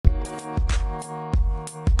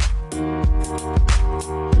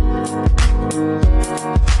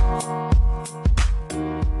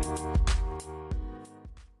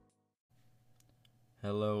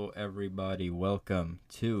everybody. Welcome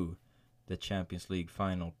to the Champions League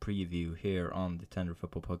final preview here on the Tender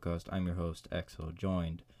Football Podcast. I'm your host, Axel,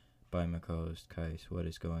 joined by my co-host, Kais. What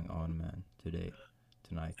is going on, man,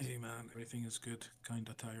 tonight? Hey man, everything is good.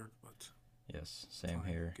 Kinda tired, but Yes, same fine.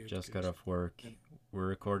 here. Good, Just got good. off work. And We're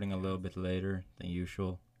recording a yeah. little bit later than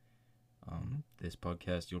usual. hmm This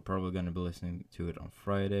podcast, you're probably going to be listening to it on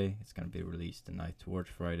Friday. It's going to be released the night towards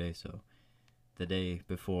Friday, so the day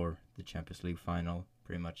before the Champions League final.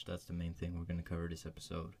 Pretty much that's the main thing we're going to cover this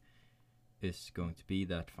episode, is going to be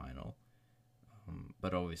that final.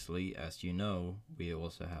 But obviously, as you know, we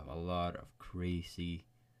also have a lot of crazy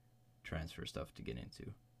transfer stuff to get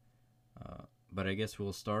into. But I guess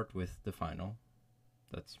we'll start with the final.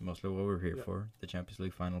 That's mostly what we're here Yeah. for, the Champions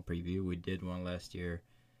League final preview. We did one last year,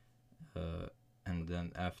 and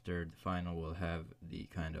then after the final, we'll have the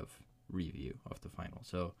kind of review of the final.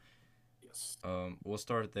 So Yes. we'll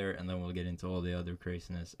start there, and then we'll get into all the other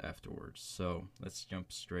craziness afterwards. So let's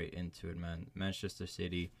jump straight into it, man. Manchester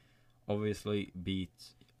City obviously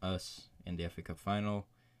beat us in the FA Cup final.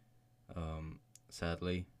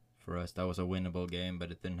 Sadly for us, that was a winnable game,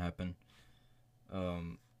 but it didn't happen.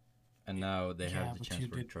 And now they have Yeah, the but chance you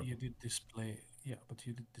for the did you treble. did display but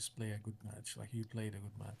you did display a good match. Like you played a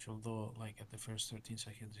good match. Although like at the first 13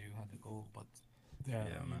 seconds you had a goal, but yeah,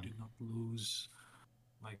 Yeah, you man. did not lose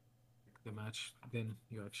like the match. Then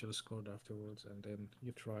you actually scored afterwards, and then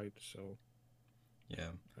you tried. So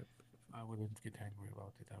Yeah, I, I wouldn't get angry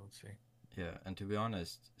about it. I would say. yeah. And to be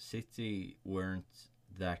honest, City weren't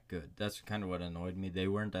that good. That's kind of what annoyed me. They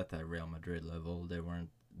weren't at that Real Madrid level. They weren't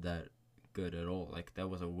that good at all. Like that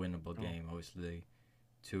was a winnable No. game. Obviously,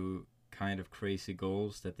 two kind of crazy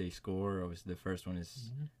goals that they score. Obviously, the first one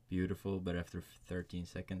is hmm beautiful, but after 13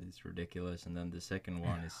 seconds, it's ridiculous. And then the second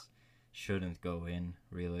one Yeah. is shouldn't go in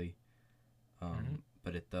really, hmm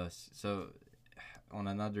but it does. So on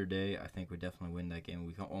another day, I think we definitely win that game.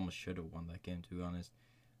 We almost should have won that game, to be honest.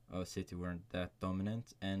 City weren't that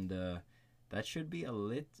dominant, and that should be a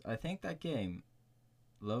lit. I think that game,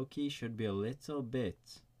 low key, should be a little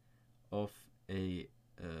bit of a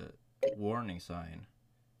warning sign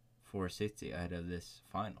for City ahead of this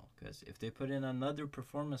final. Because if they put in another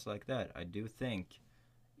performance like that, I do think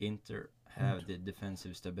Inter And have the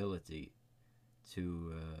defensive stability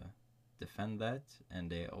to defend that, and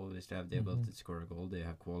they always have the hmm ability to score a goal. They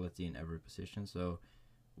have quality in every position. So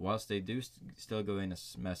whilst they do still go in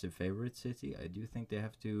as massive favorite City, I do think they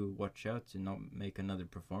have to watch out to not make another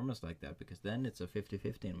performance like that, because then it's a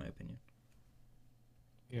 50-50 in my opinion.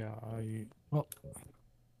 yeah,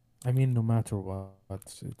 I mean, no matter what,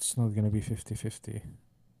 it's not gonna be 50-50.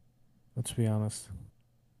 Let's be honest.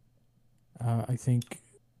 I think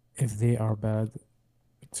if they are bad,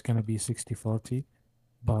 it's gonna be 60-40,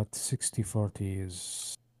 but 60-40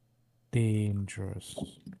 is dangerous,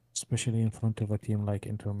 especially in front of a team like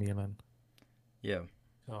Inter Milan. Yeah,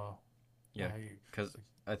 So, yeah, I, because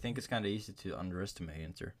I think it's kind of easy to underestimate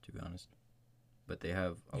Inter, to be honest. But they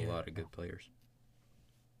have a yeah, lot of good players,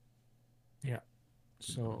 yeah.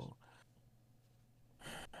 to be honest. So,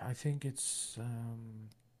 I think it's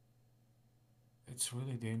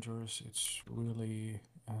really dangerous. It's really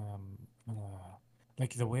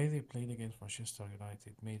like the way they played against Manchester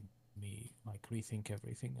United made me like rethink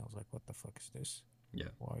everything. I was like, "What the fuck is this? Yeah,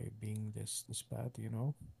 Why being this bad?" You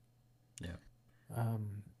know. yeah,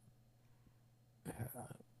 Um, uh,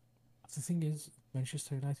 the thing is,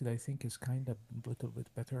 Manchester United, I think, is kind of a little bit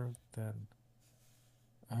better than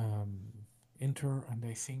Inter, and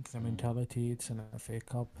I think the mm, mentality it's an FA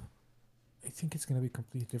Cup. I think it's gonna be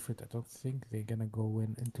completely different. I don't think they're gonna go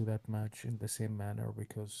in into that match in the same manner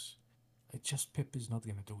because it just Pep is not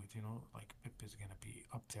gonna do it. You know, like Pep is gonna be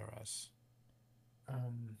up there as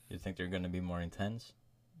um you think they're gonna be more intense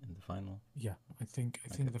in the final? yeah. I think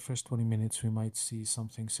Okay. the first 20 minutes we might see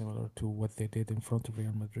something similar to what they did in front of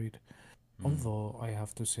Real Madrid. Mm. Although I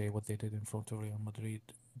have to say what they did in front of Real Madrid,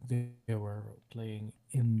 they were playing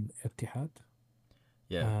in Etihad,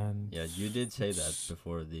 Yeah, and yeah, you did say that it's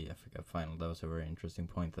before the FA Cup final. That was a very interesting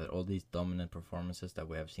point, that all these dominant performances that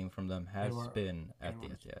we have seen from them they has were been it at the was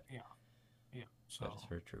Etihad. yeah, yeah. That is So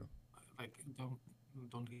very true. like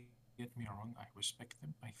don't get me wrong, I respect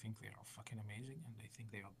them. I think they are fucking amazing and I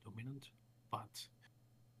think they are dominant, but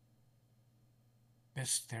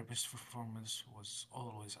their best performance was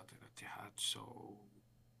always at the Etihad. So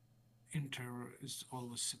Inter is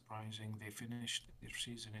always surprising. They finished their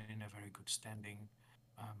season in a very good standing.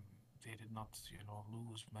 Um, they did not,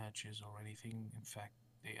 lose matches or anything. In fact,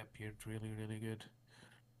 they appeared really, really good.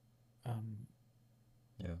 Um,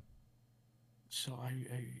 Yeah, so I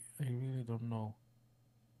really don't know.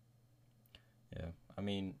 yeah. I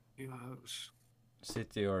mean, Yes.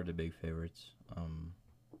 City are the big favorites.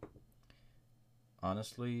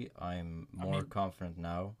 Honestly, I'm I more mean, confident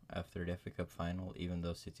now after the FA Cup final, even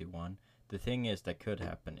though City won. The thing is that could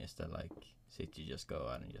happen is that like City just go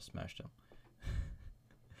out and just smash them,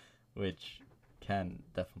 which can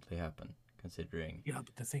definitely happen considering. yeah,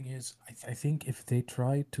 but the thing is, I think if they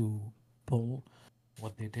try to pull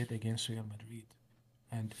what they did against Real Madrid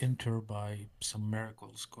and Inter by some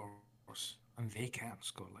miracle scores, and they can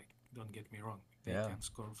score, like, don't get me wrong, they can Yeah,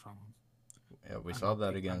 score from yeah, we an saw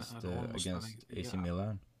that open, an almost, against AC yeah,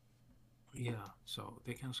 Milan. yeah, so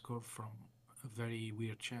they can score from a very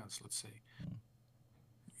weird chance, let's say. Mm.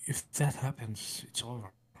 If that happens, it's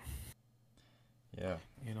over, Yeah,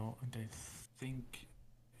 and I think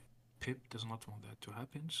Pip does not want that to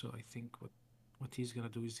happen. So I think what he's gonna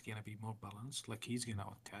do is gonna be more balanced. Like he's gonna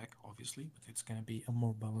attack, obviously, but it's gonna be a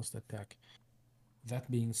more balanced attack. That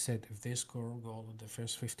being said, if they score a goal in the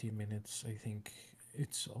first 15 minutes, I think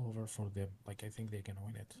it's over for them. Like I think they can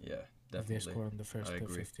win it yeah, if they definitely. score in the I first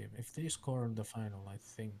agree. 15. If they score in the final, I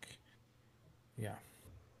think, yeah,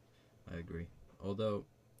 I agree. Although,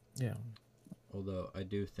 yeah. although I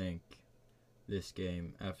do think this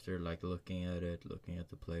game, after like looking at it, looking at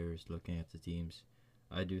the players, looking at the teams,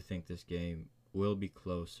 I do think this game will be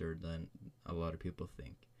closer than a lot of people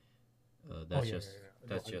think. Oh That's yeah, just yeah, yeah.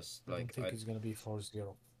 No, that's just I don't like think I it's gonna be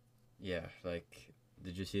 4-0. yeah like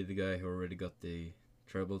did you see the guy who already got the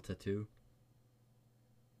treble tattoo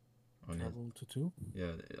on his Travel to two.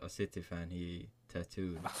 yeah a City fan he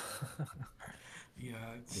tattooed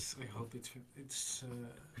Yeah, the, it's. I hope it's.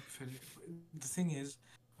 The thing is,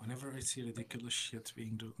 whenever I see ridiculous shit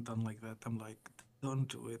being done like that, I'm like, don't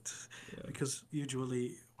do it, yeah because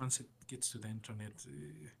usually once it gets to the internet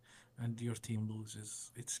and your team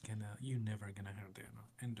loses, you're never gonna hear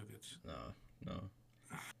the end of it. no no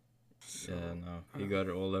yeah So, no he got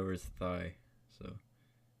it all over his thigh so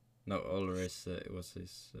no all over his it was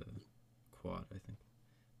his quad I think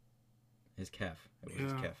his calf it was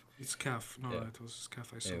his yeah, calf it's calf. No, yeah it was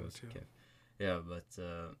calf. I yeah, saw it it. was Yeah. calf. Yeah, but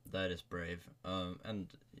that is brave. And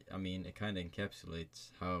I mean, it kind of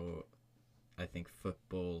encapsulates how I think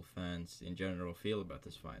football fans in general feel about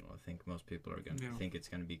this final. I think most people are gonna Yeah. think it's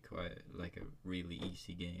gonna be quite like a really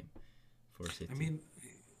easy game for I City. mean,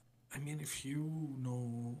 if you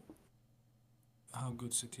know how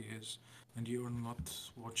good City is, and you are not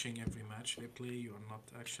watching every match they play, you are not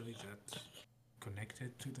actually that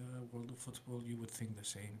connected to the world of football, you would think the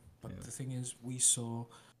same. But Yeah, the thing is, we saw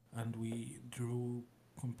and we drew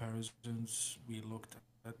comparisons, we looked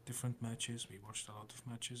at different matches, we watched a lot of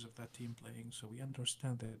matches of that team playing, so we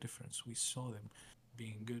understand the difference. We saw them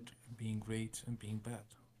being good, being great, and being bad.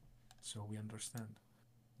 So we understand.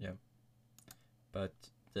 yeah.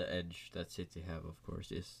 But the edge that City have, of course,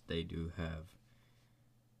 is they do have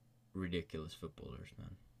ridiculous footballers,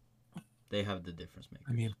 man. They have the difference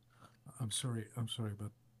I makers. mean, I'm sorry,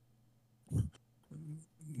 but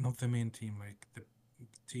not the main team, like the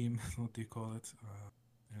team, what do you call it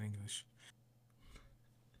in English?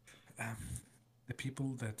 Um, the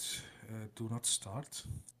people that do not start,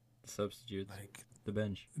 The substitutes, like the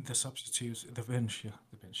bench. the substitutes, the bench, yeah,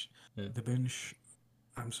 the bench. Yeah, The bench,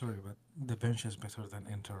 I'm sorry, but the bench is better than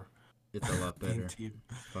Inter it's a lot main better. team.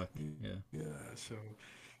 Fuck yeah, Yeah, so,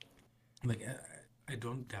 like, I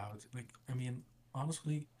don't doubt. Like, I mean,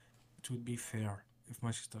 honestly, it would be fair if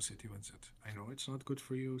Manchester City wins it. I know it's not good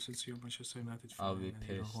for you since you're a Manchester United I'll fan be and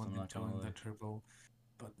you don't pissed. want I'm them not to gonna win lie. the treble.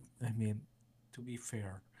 But I mean, to be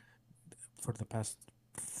fair, for the past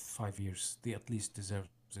 5 years, they at least deserved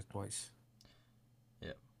it twice.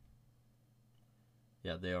 Yeah,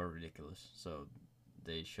 yeah, they are ridiculous. So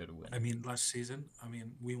they should win I it. mean, last season, I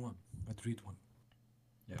mean, we won. Madrid won.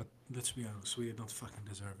 Yeah, But let's be honest, we did not fucking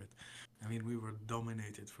deserve it. I mean, we were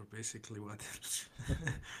dominated for basically what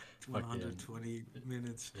fucking 120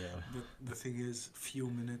 minutes. yeah, But the thing is, few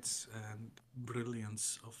minutes and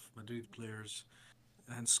brilliance of Madrid players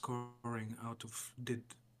and scoring out of dead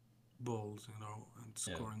balls, and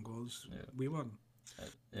yeah, scoring goals, yeah, we won.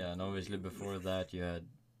 Like, yeah. And obviously before that, you had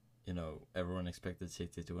everyone expected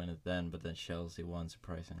City to win it then, but then Chelsea won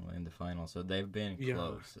surprisingly in the final. So they've been yeah,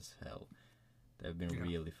 close as hell. They've been yeah,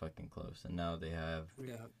 really fucking close, and now they have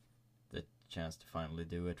yeah, the chance to finally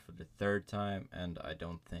do it for the third time. And I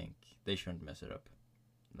don't think they shouldn't mess it up.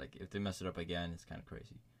 Like if they mess it up again, it's kind of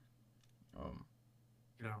crazy. Um,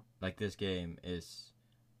 yeah. like this game is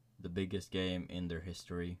the biggest game in their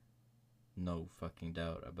history. No fucking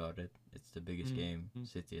doubt about it. It's the biggest game Mm-hmm.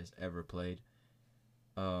 City has ever played.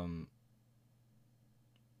 Um,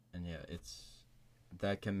 and yeah,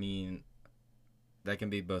 that can mean that can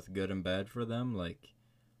be both good and bad for them. Like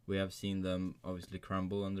we have seen them obviously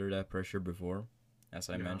crumble under that pressure before. as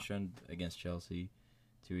I Yeah. mentioned, against Chelsea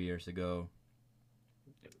 2 years ago.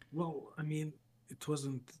 Well, I mean, it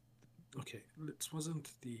wasn't okay. It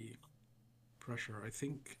wasn't the pressure. I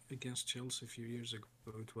think against Chelsea a few years ago,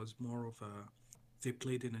 it was more of a they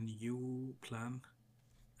played in a new plan,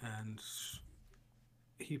 and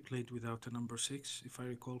he played without a number six, if I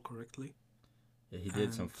recall correctly. Yeah, he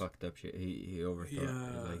did some And fucked up shit. He overthought.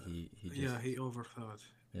 yeah, Like he just yeah, he overthought.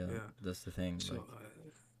 yeah. Yeah. That's the thing. So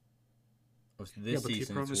Like yeah, this but he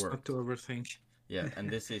season it's promised not to worked. overthink. Yeah, and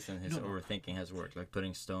this season his No, overthinking has worked. Like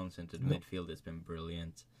putting Stones into the no. midfield has been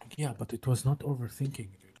brilliant. Yeah, but it was not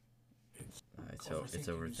overthinking, dude. It's It's overthinking is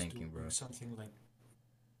overthinking, doing bro. something like,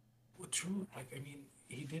 well, true. Like, I mean,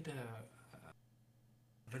 he did a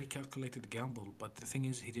very calculated gamble, but the thing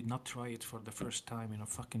is, he did not try it for the first time in a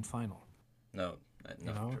fucking final. No, You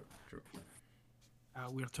no, know, true.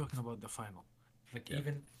 we're talking about the final. Like, Yeah,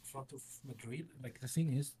 even in front of Madrid, like, the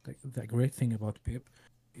thing is, the great thing about Pep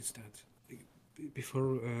is that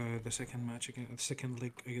before the second match against the second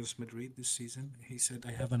leg against Madrid this season, he said,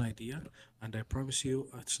 "I have an idea, and I promise you,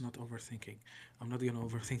 it's not overthinking. I'm not gonna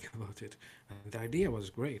overthink about it." And the idea was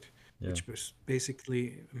great, yeah. which was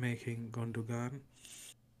basically making Gondogan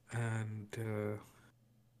and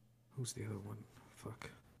who's the other one? Fuck,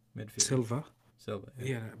 Midfield. Silva. Silva. Yeah.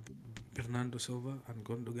 Yeah, Bernardo Silva and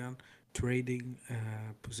Gondogan trading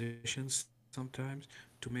positions sometimes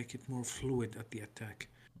to make it more fluid at the attack,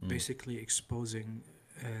 Mm. basically the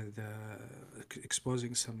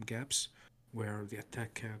exposing some gaps where the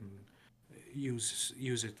attack can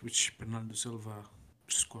use it, which Bernardo Silva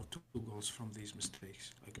scored 2 goals from these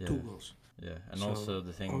mistakes, like two Yeah. goals. Yeah, and So also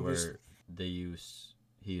the thing obviously, where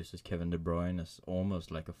he uses Kevin De Bruyne as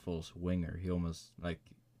almost like a false winger. He almost like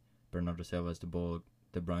Bernardo Silva has the ball.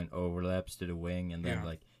 De Bruyne overlaps to the wing, and then yeah,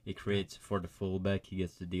 like it yeah, creates for the fullback. He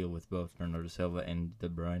gets to deal with both Bernardo Silva and De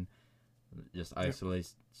Bruyne. Just yeah,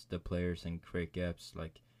 isolates the players and create gaps.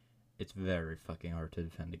 Like it's very fucking hard to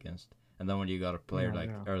defend against. And then when you got a player yeah, like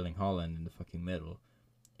yeah. Erling Haaland in the fucking middle,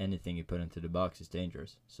 anything you put into the box is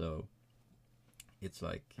dangerous. So it's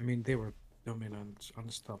like I mean, they were dominant,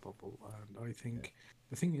 unstoppable, and I yeah, think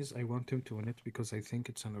the thing is, I want them to win it because I think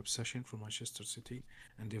it's an obsession for Manchester City,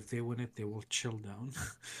 and if they win it, they will chill down.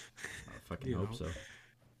 I fucking you hope know, so.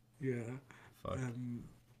 yeah. Fuck. Um,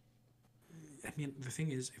 I mean, the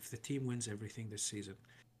thing is, if the team wins everything this season,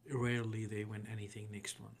 rarely they win anything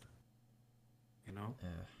next one. You know,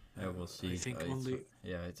 Yeah, we'll I see. think only,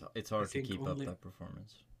 It's I hard to think keep up only that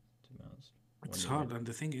performance. To be honest, when it's you win. hard, and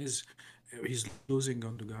the thing is, he's losing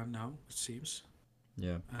Gundogan now. It seems.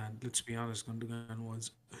 Yeah, And let's be honest, Gundogan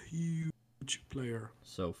was a huge player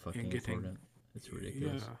so in fucking getting, important. It's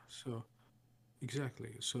ridiculous. yeah, so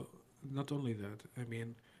exactly. So not only that, I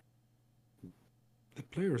mean, the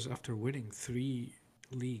players after winning 3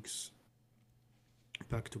 leagues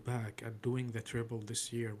back to back and doing the treble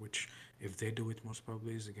this year, which if they do it, most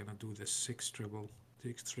probably is gonna do the six treble,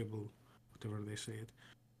 whatever they say it.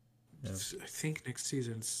 Yeah, I think next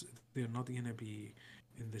season's they're not gonna be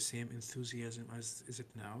in the same enthusiasm as is it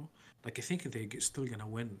now. Like I think they still gonna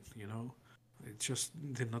win. You know, it's just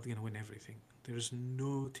they're not gonna win everything. There's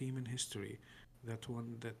no team in history that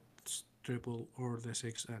won that triple or the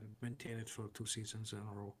six and maintain it for 2 seasons in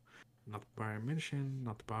a row. Not Bayern München,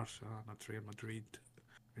 not Barca, not Real Madrid.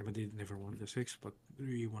 Real Madrid never won the six, but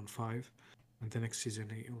he won five, and the next season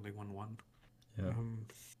he only won one. yeah. Um,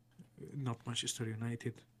 not Manchester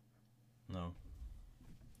United. No.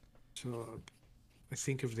 So I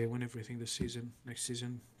think if they win everything this season, next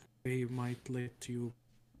season, they might let you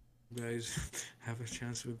guys have a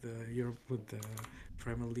chance with the Europe with the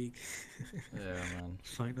Premier League. Yeah, man.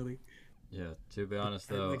 Finally, Yeah. To be but honest,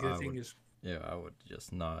 though, like the thing is, I would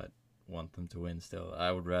just not want them to win. Still,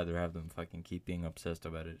 I would rather have them fucking keep being obsessed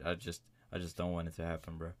about it. I just don't want it to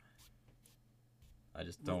happen, bro. I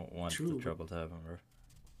just well, don't want the true, but trouble to happen, bro.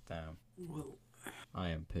 Damn. well, I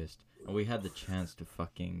am pissed. And we had the chance to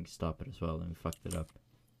fucking stop it as well, and we fucked it up.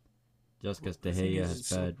 Just because De the thing Gea is, has it's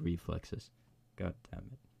so. bad reflexes. God damn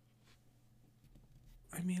it.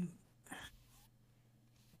 I mean,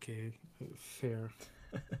 okay, fair.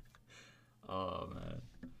 Oh, man.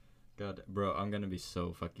 God, bro, I'm gonna be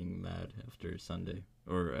so fucking mad after Sunday.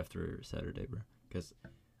 Or after Saturday, bro. Because,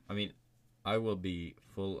 I mean, I will be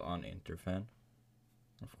full on Inter fan.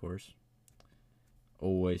 Of course.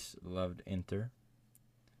 Always loved Inter.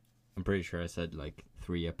 I'm pretty sure I said like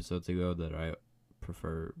 3 episodes ago that I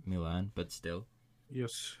prefer Milan, but still.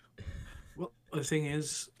 Yes. Well, the thing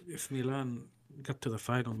is, if Milan got to the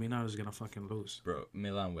final, Milan is gonna fucking lose. Bro,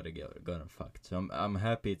 Milan would have gotten fucked. So I'm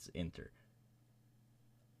happy it's Inter.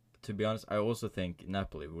 To be honest, I also think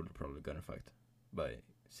Napoli would have probably gotten fucked by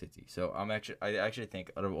City. So I actually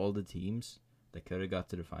think out of all the teams that could have got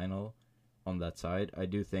to the final on that side, I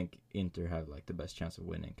do think Inter have like the best chance of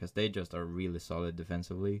winning because they just are really solid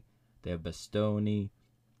defensively. They have Bastoni,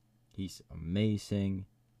 he's amazing.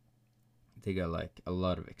 They got like a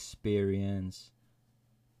lot of experience.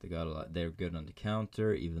 They got a lot. They're good on the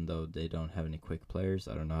counter, even though they don't have any quick players.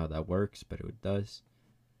 I don't know how that works, but it does.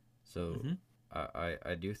 So Mm-hmm.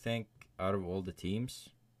 I do think out of all the teams,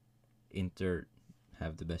 Inter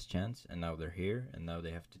have the best chance, and now they're here, and now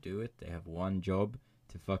they have to do it. They have one job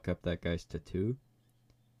to fuck up that guy's tattoo,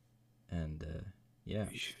 and yeah,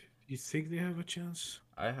 You think they have a chance?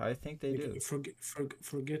 I think they Like do.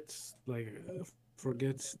 forget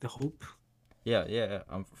the hope. Yeah.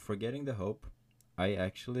 I'm forgetting the hope. I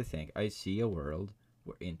actually think I see a world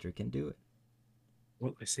where Inter can do it.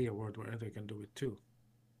 Well, I see a world where they can do it too.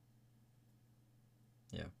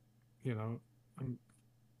 Yeah. You know,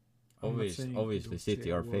 I'm not saying I Obviously, don't see City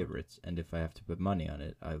a are world. favorites, and if I have to put money on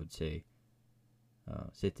it, I would say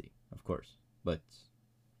City, of course. But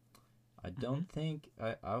I Mm-hmm. don't think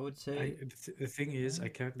I would say. The thing is, I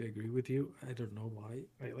can't agree with you. I don't know why.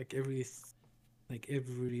 Like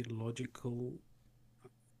every logical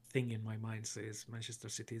thing in my mind says Manchester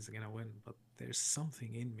City is gonna win, but there's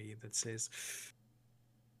something in me that says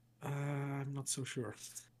I'm not so sure.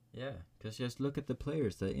 Yeah, because just look at the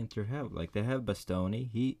players that Inter have. Like they have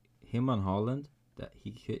Bastoni. Him on Holland. That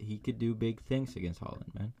he could do big things against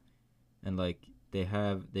Holland, man. And like they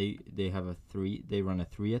have a three. They run a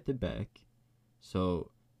three at the back.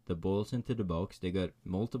 So the balls into the box. They got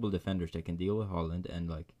multiple defenders that can deal with Holland and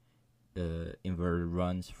like inverted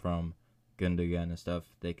runs from Gundogan and stuff.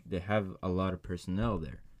 They have a lot of personnel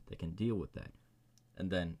there that can deal with that.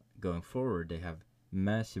 And then going forward, they have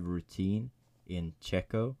massive routine in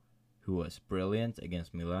Checo, who was brilliant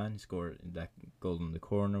against Milan. He scored that goal in the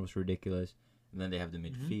corner was ridiculous. And then they have the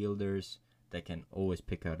Mm-hmm. midfielders that can always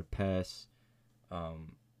pick out a pass.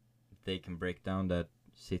 Um, they can break down that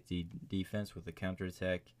City defense with a counter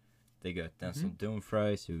attack. They got Mm-hmm. Denzel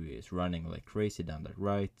Dumfries, who is running like crazy down that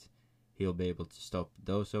right. He'll be able to stop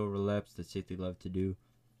those overlaps that City love to do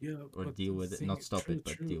Yeah, or but deal the with it. Not thing, stop true, it,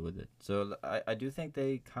 but true. deal with it. So I do think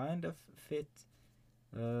they kind of fit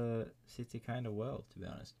City kind of well, to be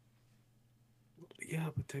honest. Yeah,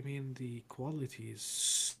 but I mean the quality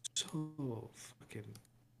is so fucking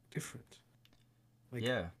different. Like,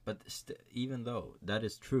 Yeah, but even though that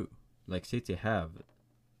is true, like City have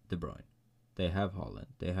De Bruyne, they have Holland,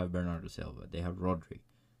 they have Bernardo Silva, they have Rodri,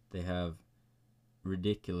 they have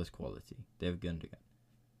ridiculous quality. They have Gundogan.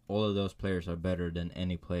 All of those players are better than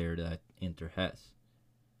any player that Inter has.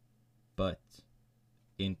 But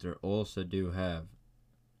Inter also do have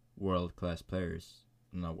world class players,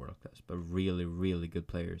 not world class, but really, really good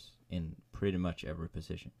players in pretty much every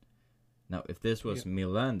position. Now, if this yeah, was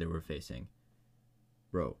Milan they were facing,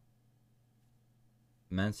 bro,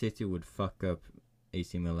 Man City would fuck up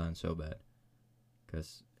AC Milan so bad.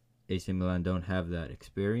 Because AC Milan don't have that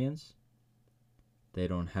experience. They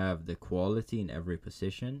don't have the quality in every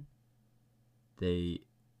position. They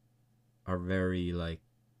are very, like,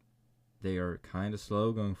 they are kind of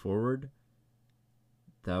slow going forward.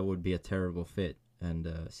 That would be a terrible fit. And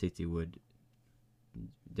City would,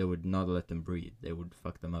 they would not let them breathe. They would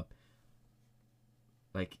fuck them up.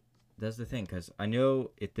 Like, that's the thing, because I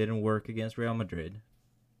know it didn't work against Real Madrid.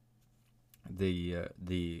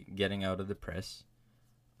 The getting out of the press,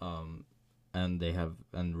 um, and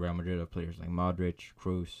Real Madrid have players like Modric,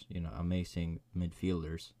 Kroos, amazing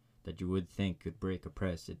midfielders that you would think could break a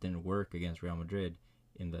press. It didn't work against Real Madrid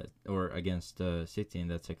in that, or against City in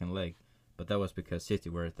that second leg, but that was because City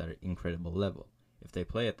were at that incredible level. If they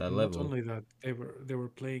play at that and not level, only that, they were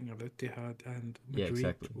playing at Etihad, and yeah, Madrid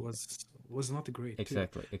exactly, was not great too.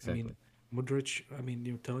 I mean, exactly. Modric. I mean,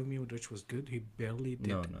 you're telling me Modric was good? He barely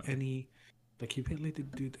No, did no, no. any, like he barely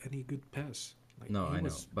did do any good pass. Like No, he I know,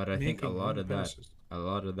 was but I think making wrong passes. a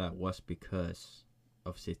lot of that was because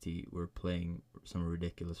of City were playing some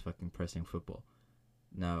ridiculous fucking pressing football.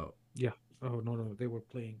 Now, Yeah. Oh no, no, they were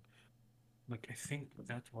playing. Like I think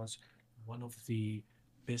that was one of the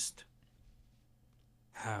best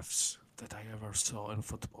halves that I ever saw in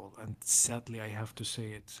football. And sadly, I have to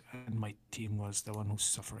say it. And my team was the one who's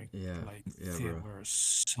suffering. yeah, Like yeah, they bro, were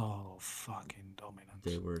so fucking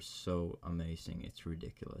they dominant. were so amazing. It's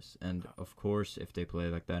ridiculous. And of course, if they play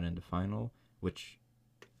like that in the final, which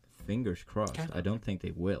fingers crossed, Can I don't think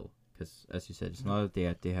they will, because as you said, it's no. not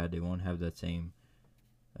that they had. They won't have that same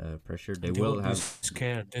pressure. They And they will will be have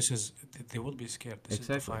scared. They will be scared. This is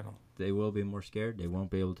the exactly. final. They will be more scared. They won't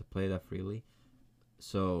be able to play that freely.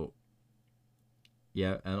 So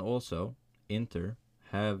yeah, and also Inter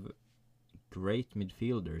have great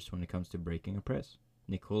midfielders when it comes to breaking a press.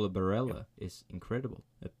 Nicola Yep. Barella is incredible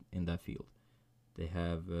in that field. They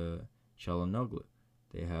have Çalhanoğlu.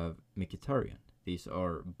 They have Mkhitaryan. These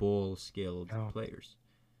are ball-skilled Yeah. players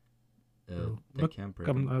that Look, can break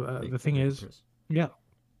a the thing break a is, press. yeah,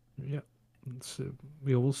 yeah. It's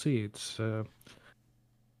we will see. It's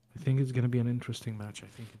I think it's gonna be an interesting match. I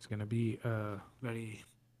think it's gonna be very.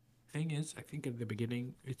 Thing is, I think at the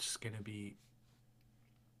beginning it's gonna be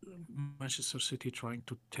Manchester City trying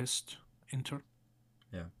to test Inter,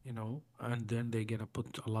 Yeah. and then they're gonna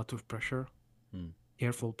put a lot of pressure, Mm.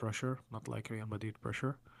 careful pressure, not like Real Madrid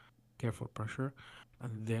pressure, careful pressure.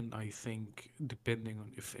 And then I think, depending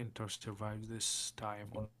on if Inter survives this time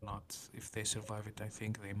or not, if they survive it, I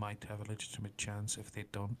think they might have a legitimate chance. If they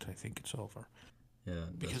don't, I think it's over. Yeah,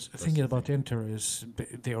 Because the that's thing the about thing. Inter is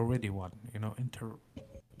they already won. Inter,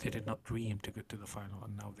 they did not dream to get to the final,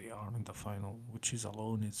 and now they are in the final, which is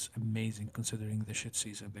alone is amazing considering the shit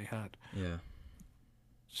season they had. Yeah.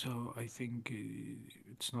 So I think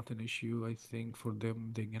it's not an issue. I think for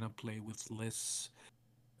them, they're gonna play with less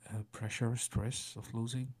pressure, stress of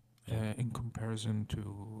losing Yeah. in comparison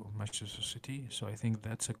to Manchester City. So I think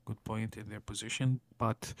that's a good point in their position.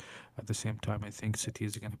 But at the same time, I think City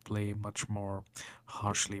is going to play much more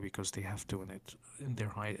harshly because they have to in it. In their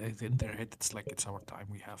head, it's like it's our time.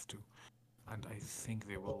 We have to, and I think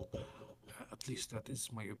they will. At least that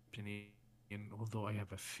is my opinion. Although I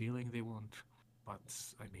have a feeling they won't,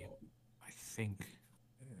 but I mean, I think,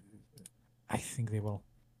 I think they will,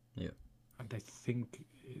 Yeah. and I think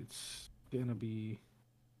it's gonna be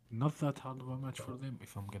not that hard of a match for them,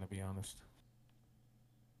 if I'm gonna be honest.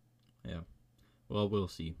 Yeah. Well, we'll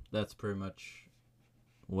see. That's pretty much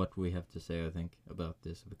what we have to say, I think, about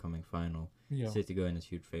this upcoming final. Yeah. City going as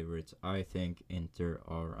huge favorites. I think Inter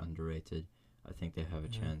are underrated. I think they have a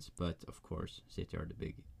Mm. chance, but of course, City are the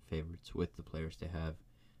big favorites with the players they have,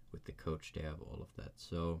 with the coach they have, all of that.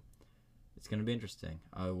 So it's gonna be interesting.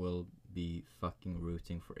 I will be fucking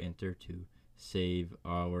rooting for Inter to save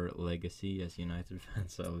our legacy as United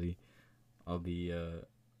fans. I'll be.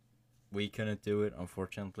 We couldn't do it,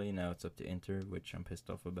 unfortunately. Now it's up to Inter, which I'm pissed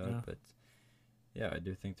off about. Yeah. But yeah, I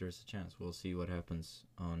do think there's a chance. We'll see what happens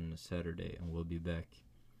on Saturday, and we'll be back,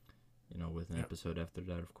 with an Yeah. episode after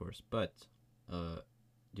that, of course. But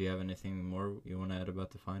do you have anything more you want to add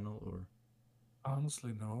about the final, or?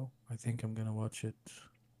 Honestly, no. I think I'm gonna watch it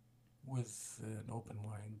with an open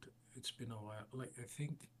mind. It's been a while. Like, I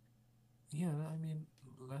think, yeah, I mean,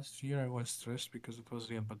 last year I was stressed because it was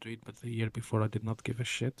Real Madrid, but the year before I did not give a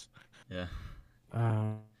shit. Yeah,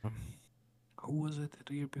 Um, who was it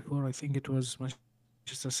the year before? I think it was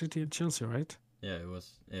Manchester City and Chelsea, right? yeah, it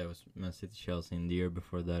was. Yeah, it was Man City, Chelsea. And the year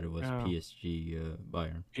before that, it was Yeah, PSG,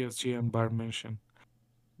 Bayern, PSG and Bayern München.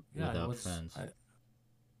 Yeah, it without was. fans.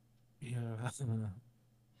 Yeah,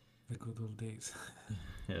 the good old days.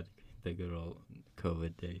 Yeah, the good old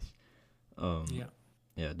COVID days. Um, Yeah,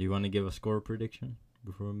 yeah. Do you want to give a score prediction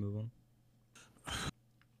before we move on?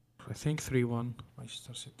 I think 3-1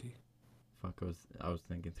 Manchester City. Fuck, I was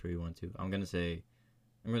thinking 3-1 too. I'm gonna say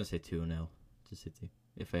 2-0 to City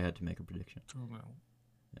if I had to make a prediction. 2-0.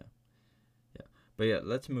 Yeah, yeah. But yeah,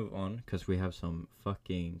 let's move on because we have some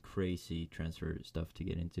fucking crazy transfer stuff to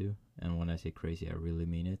get into. And when I say crazy, I really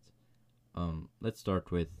mean it. Let's start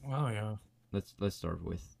with Well, yeah. let's start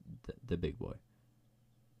with the big boy,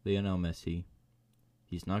 Lionel Messi.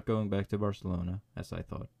 He's not going back to Barcelona, as I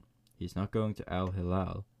thought. He's not going to Al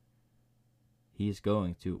Hilal. He's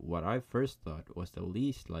going to what I first thought was the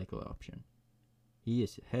least likely option. He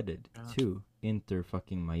is headed Yeah. to Inter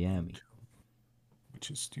fucking Miami. Which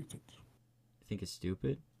is stupid. I think it's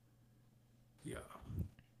stupid. Yeah.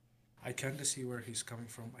 I kind of see where he's coming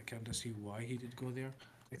from. I kind of see why he did go there.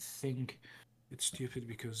 I think it's stupid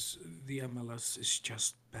because the MLS is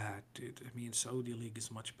just bad, dude. I mean, Saudi League is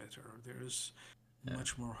much better. There's Yeah.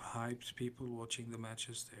 much more hyped people watching the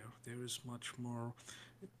matches there. There is much more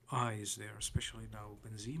eyes there, especially now.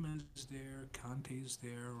 Benzema is there, Kante is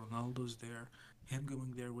there, Ronaldo's there. Him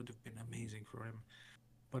going there would have been amazing for him.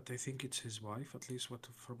 But I think it's his wife, at least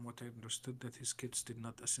from what I understood, that his kids did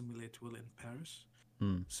not assimilate well in Paris.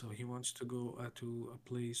 Hmm. So he wants to go to a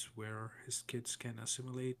place where his kids can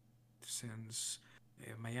assimilate, since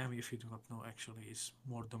Miami, if you do not know, actually is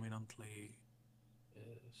more dominantly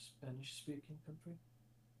Spanish-speaking country.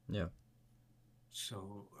 Yeah.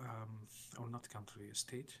 So, or not country, a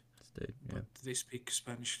state, State. Yeah. but they speak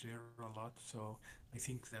Spanish there a lot. So I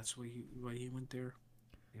think that's why he went there.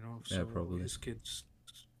 Yeah. So Probably. his kids,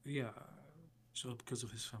 yeah. So because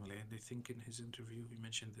of his family, and I think in his interview he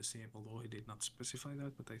mentioned the same, although he did not specify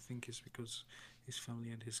that, but I think it's because his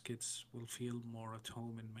family and his kids will feel more at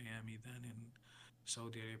home in Miami than in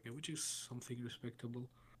Saudi Arabia, which is something respectable.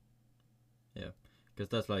 Yeah, because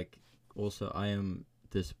that's like also I am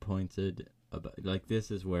disappointed about like this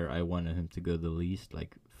is where I wanted him to go the least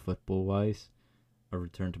like football wise. A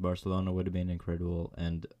return to Barcelona would have been incredible,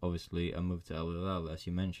 and obviously a move to Al Hilal, as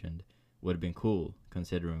you mentioned, would have been cool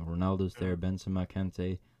considering Ronaldo's Yeah, there, Benzema,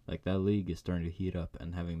 Kante. Like that league is starting to heat up,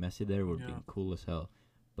 and having Messi there would have yeah, been cool as hell.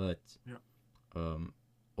 But yeah. um,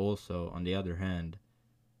 also on the other hand,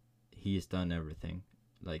 he's done everything.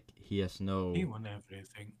 Like he has He no won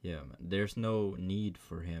everything. yeah, man. There's no need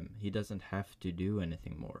for him. He doesn't have to do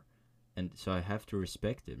anything more. And so I have to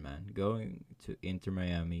respect it, man. Going to Inter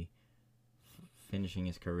Miami, finishing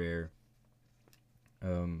his career,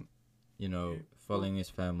 um, Well, following his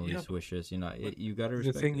yeah, family's wishes, but you gotta the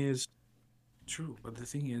respect thing it. is, true, but the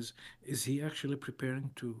thing is he actually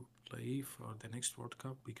preparing to play for the next World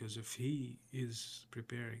Cup? Because if he is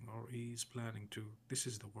preparing or he's planning to, this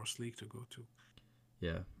is the worst league to go to.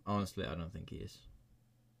 Yeah, honestly, I don't think he is.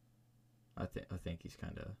 I think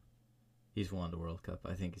he's won the World Cup.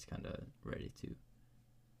 I think he's kind of ready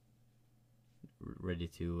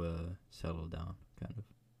to settle down, kind of,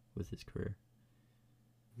 with his career.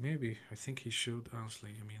 Maybe. I think he should,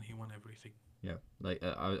 honestly. I mean, he won everything. Yeah, like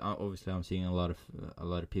obviously I'm seeing a lot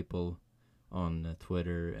of people on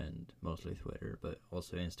Twitter and mostly Twitter, but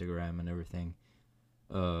also Instagram and everything.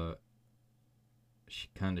 Uh,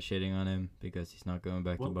 kind of shitting on him because he's not going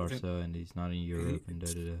back to Well, then Barca and he's not in Europe and da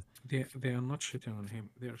da da. they are not shitting on him.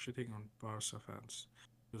 They are shitting on Barca fans.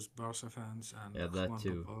 Because Barca fans and Yeah, that Juan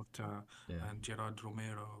too. Laporta Yeah, and Gerard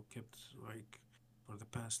Romero kept like for the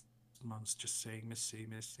past months just saying Messi,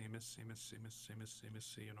 Messi, Messi, Messi, Messi, Messi,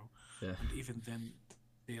 Messi, yeah, And even then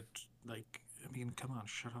they had like I mean, come on,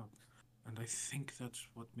 shut up. And I think that's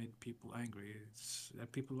what made people angry. It's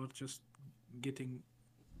that people are just getting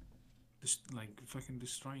like fucking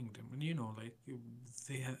destroying them, and like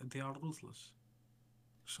they are ruthless.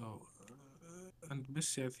 So, and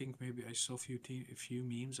Messi, I think maybe I saw a few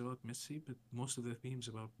memes about Messi, but most of the memes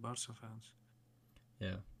about Barca fans.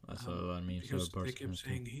 yeah. I saw a lot of memes about Because they Barca kept fans too.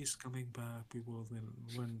 saying he's coming back, we will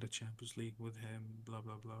win the Champions League with him, blah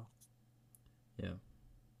blah blah. Yeah,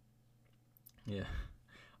 yeah.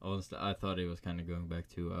 Honestly, I thought he was kind of going back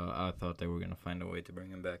too. I thought they were gonna find a way to bring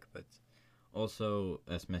him back, but also,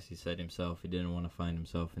 as Messi said himself, he didn't want to find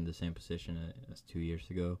himself in the same position as 2 years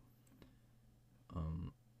ago.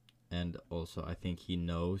 Um, and also, I think he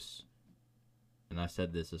knows, and I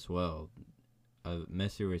said this as well. A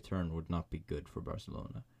Messi return would not be good for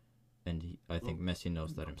Barcelona, and I think Well, Messi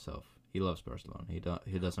knows that no, himself. He loves Barcelona. He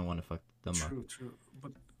doesn't want to fuck them up. true, true.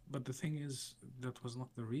 But the thing is, that was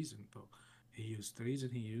not the reason though. The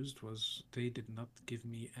reason he used was they did not give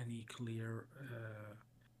me any clear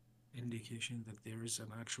indication that there is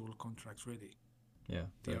an actual contract ready. Yeah,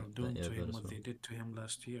 They are doing yeah, to that him as what well. they did to him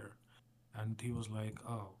last year. And he was like,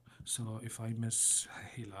 oh, so if I miss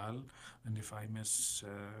Hilal and if I miss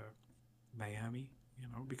Miami,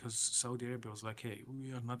 because Saudi Arabia was like, hey,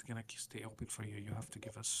 we are not going to stay open for you. You have to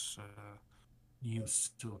give us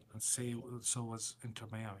news soon. And so was Inter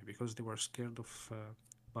Miami because they were scared of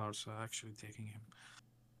Barca actually taking him.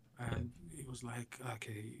 Yeah, And he was like,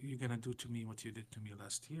 okay, you're going to do to me what you did to me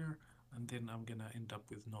last year. And then I'm going to end up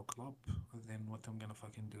with no club. And then what I'm going to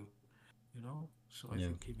fucking do? So I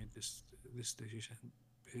think yeah, he made this decision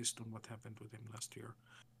based on what happened with him last year.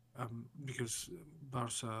 Because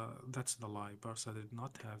Barca, that's the lie. Barca did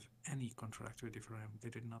not have any contract ready for him. They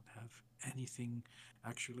did not have anything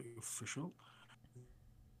actually official.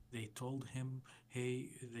 They told him, "Hey,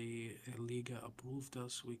 the Liga approved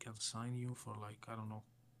us. We can sign you for like I don't know,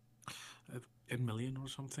 10 million or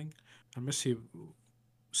something." And Messi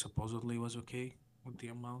supposedly was okay with the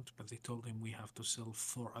amount, but they told him we have to sell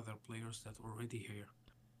four other players that were already here.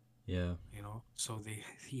 yeah, So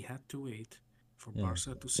he had to wait for yeah,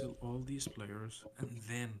 Barca to sell all these players and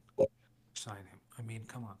then sign him. I mean,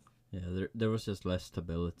 come on. yeah. There was just less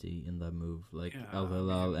stability in that move. Like Yeah, Al I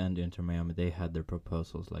Hilal mean, and Inter Miami, they had their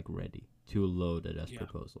proposals like ready, too loaded as yeah.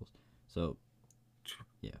 proposals. So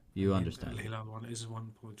yeah, I you mean, Al understand it. Hilal one is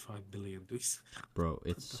 1.5 billion. This, Bro,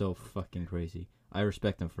 it's what the so fuck? fucking crazy. I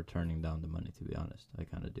respect him for turning down the money, to be honest. I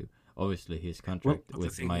kind of do. Obviously, his Well, contract but the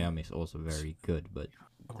with thing Miami is also is, very good, but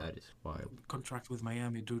come on, that is wild. contract with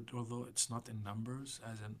Miami, dude. Although it's not in numbers,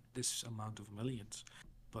 as in this amount of millions,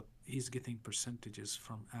 but he's getting percentages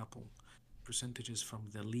from Apple, percentages from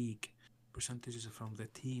the league, percentages from the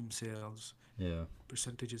team sales, Yeah,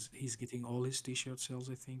 percentages. He's getting all his T-shirt sales,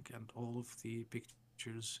 I think, and all of the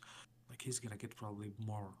pictures Like he's gonna get probably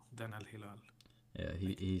more than Al Hilal. Yeah,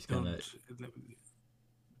 Like he's gonna. don't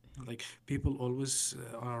like people always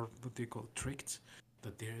are what they call tricked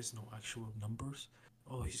that there is no actual numbers.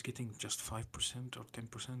 Oh, he's getting just 5% or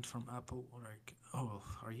 10% from Apple. Or like, oh,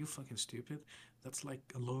 are you fucking stupid? That's like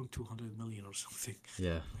a loan 200 million or something.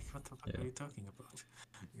 Yeah, Like, what the fuck are yeah, you talking about?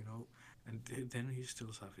 You know, and then he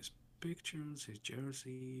still have his pictures, his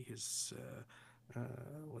jersey, his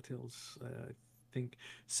what else? I think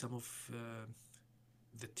some of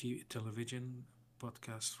the television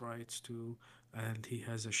podcast rights too, and he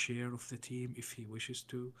has a share of the team if he wishes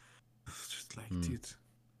to. Just like, mm,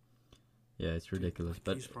 yeah. It's dude, ridiculous, like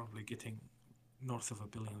but he's probably getting north of a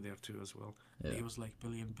billion there too as well. yeah, He was like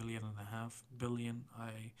billion and a half billion.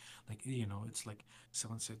 I like it's like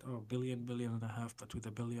someone said, oh, billion and a half, but with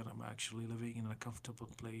a billion, I'm actually living in a comfortable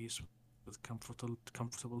place with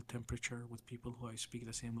comfortable temperature with people who I speak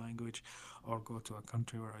the same language, or go to a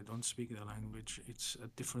country where I don't speak the language. It's a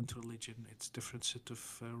different religion. It's different set of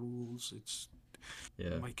rules. It's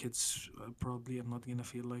yeah, my kids probably I'm not gonna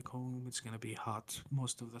feel like home. It's gonna be hot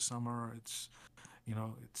most of the summer. It's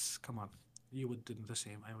come on. You would do the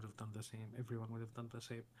same. I would have done the same. Everyone would have done the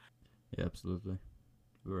same. yeah. Absolutely,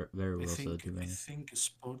 very I well said. think To be I honest, think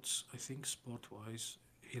sports. I think sport wise,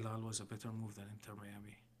 Hilal was a better move than Inter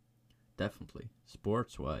Miami. definitely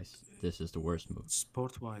sports wise, this is the worst move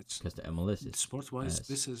Sport wise, because the MLS is sport wise, ass.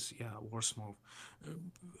 this is worst move. Uh,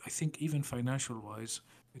 I think even financial wise,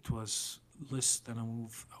 it was less than a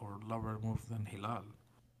move or lower move than Hilal.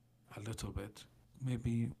 A little bit,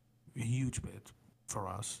 maybe a huge bit for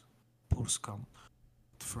us, poor scum.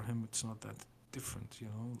 For him, it's not that different,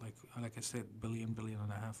 Like I said, billion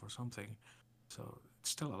and a half or something. So it's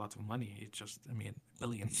still a lot of money. It's just, I mean,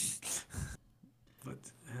 billion.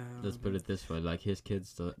 But Let's put it this way: like his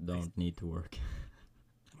kids I, don't need to work.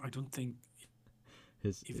 I don't think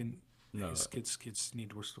His even no, his kids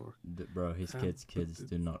need restore. bro. His But kids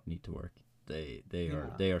do not need to work.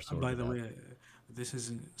 yeah. They are And by sorted the out. way, this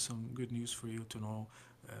is some good news for you to know.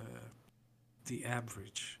 Uh, the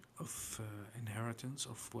average of inheritance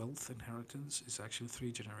of wealth inheritance is actually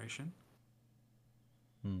three generation.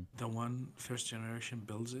 Hmm. The one first generation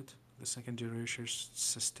builds it, the second generation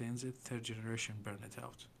sustains it, third generation burn it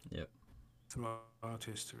out Yep. throughout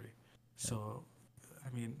history. So, Yep. I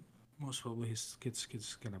mean, most probably his kids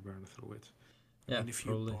gonna burn through it. I Yeah. mean, if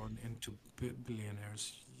you're Probably. born into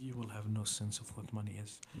billionaires, you will have no sense of what money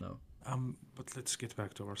is. No. But let's get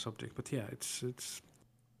back to our subject. But yeah, it's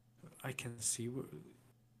I can see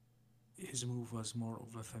his move was more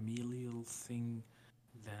of a familial thing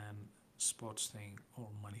than sports thing or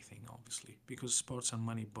money thing, obviously, because sports and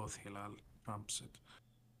money both Hilal trumps it.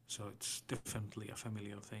 So it's definitely a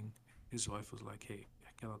familial thing. His wife was like, "Hey,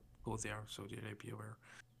 I cannot go there, Saudi Arabia, where,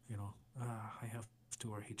 I have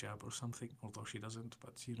to wear hijab or something." Although she doesn't,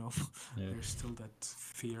 but Yeah. there's still that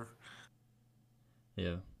fear.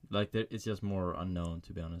 Yeah. Like it's just more unknown,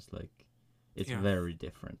 to be honest. Like it's Yeah, very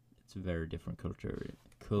different. It's very different completely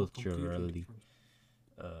culturally different.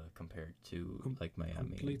 compared to Com- like Miami and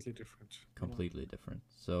Completely different. completely different.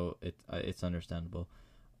 So it's understandable.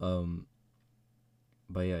 Um,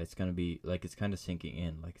 but yeah, it's gonna be like it's kind of sinking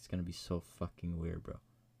in. Like it's gonna be so fucking weird, bro.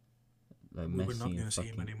 Like We were not Messi and gonna see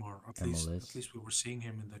him fucking anymore. At MLS. least we were seeing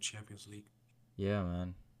him in the Champions League. Yeah,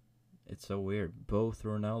 man. It's so weird. Both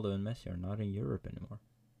Ronaldo and Messi are not in Europe anymore.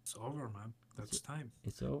 It's over, man. It's That's time.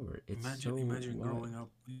 it's over. It's so Imagine wild. growing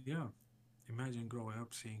up. Yeah, imagine growing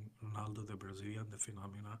up seeing Ronaldo, the Brazilian, the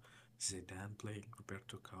phenomena, Zidane playing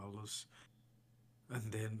Roberto Carlos,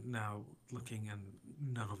 and then now looking and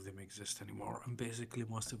none of them exist anymore. And basically,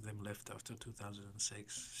 most of them left after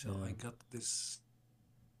 2006. So I Yeah, got this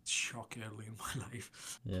shock early in my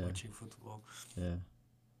life yeah, watching football. yeah,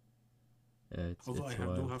 yeah. Although It's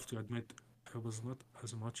do wild. have to admit, I was not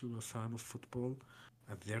as much of a fan of football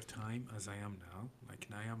at their time as I am now. Like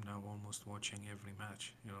I am now almost watching every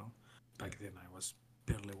match. Yeah. Back then I was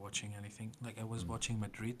barely watching anything. Like I was Mm. watching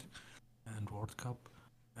Madrid and World Cup,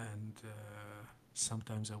 and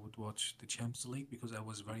sometimes I would watch the Champions League because I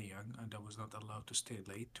was very young and I was not allowed to stay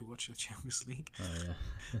late to watch the Champions League. Oh yeah,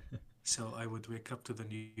 So I would wake up to the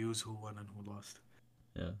news who won and who lost.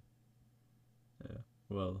 yeah, yeah.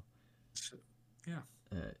 Well, So, yeah,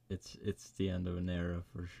 it's the end of an era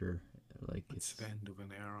for sure. Like it's the end of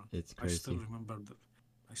an era. it's I still crazy. remember the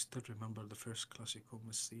I still remember the first Classico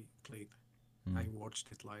Messi played. I Mm.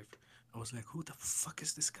 watched it live. I was like, who the fuck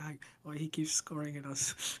is this guy? Why he keeps scoring at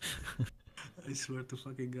us? I swear to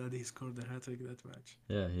fucking God, he scored a hat trick that match.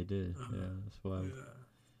 Yeah, he did. Uh, Yeah, that's wild. yeah.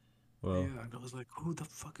 Well, Yeah, and I was like, who the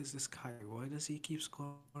fuck is this guy? Why does he keep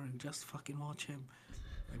scoring? Just fucking watch him.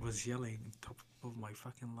 I was yelling top of my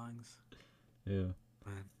fucking lungs. Yeah.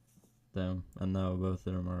 Man, Damn. And now both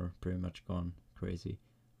of them are pretty much gone crazy.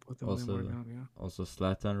 both of them are Also, gone, yeah. also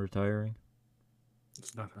Zlatan retiring.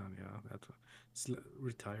 Zlatan, yeah, that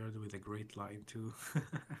retired with a great line too.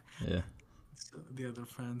 Yeah. So the other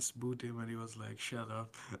fans booed him, and he was like, "Shut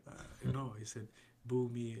up!" No, he said, "Boo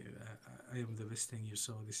me! I am the best thing you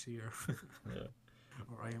saw this year," Yeah.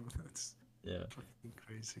 or "I am." That's Yeah. fucking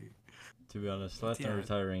crazy. To be honest, But Zlatan yeah,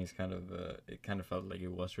 retiring is kind of it kind of felt like he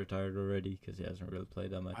was retired already because he hasn't really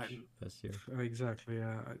played that I much this year. exactly.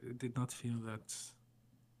 I did not feel that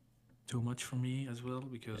too much for me as well Yeah.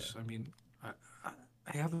 because I mean, I I,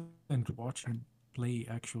 I haven't watched him play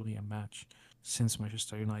actually a match since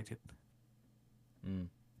Manchester United. Mm.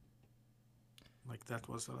 Like that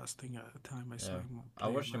was the last time I saw Yeah. him I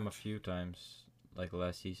play a watched him a match. few times like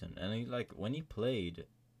last season, and he like when he played,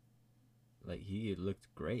 like he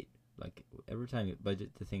looked great. Like every time, but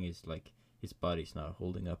the thing is, like his body's not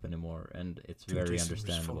holding up anymore, and it's Dude, very he's in his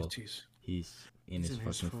understandable. 40s. He's in He's his in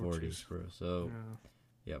his fucking 40s, 40s. bro. So Yeah.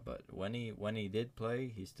 yeah, but when he did play,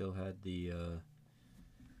 he still had the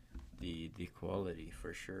quality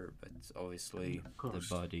for sure. But obviously, Of the course.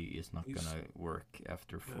 body is not He's gonna work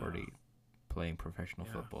after yeah. 40. Playing professional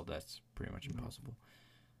Yeah. football, that's pretty much No. impossible.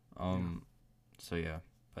 Yeah. Um, so yeah,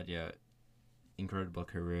 but yeah, incredible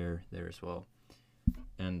career there as well.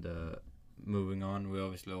 And moving on, we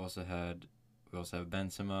also have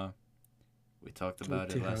Benzema. We talked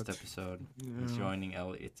about it last Etihad. episode. He's Yeah. joining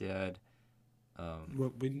Al Ittihad.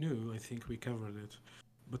 Well, we knew. I think we covered it.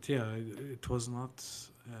 But yeah, it was not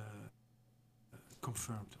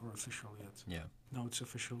confirmed or official yet. Yeah, Now it's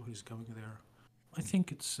official. He's going there. I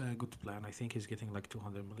think it's a good plan. I think he's getting like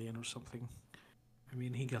 200 million or something. I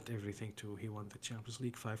mean, he got everything too. He won the Champions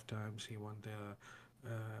League 5 times. He won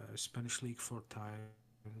the Spanish League 4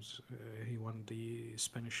 times. He won the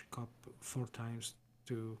Spanish Cup 4 times.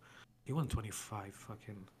 To he won 25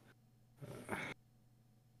 fucking uh,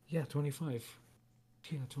 yeah 25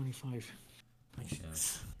 yeah 25. Like, yeah,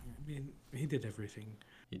 I mean, he did everything.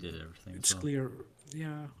 he did everything as It's well. clear.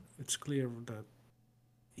 Yeah, it's clear that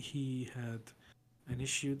he had an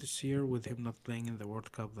issue this year with him not playing in the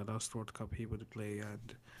World Cup, the last World Cup he would play,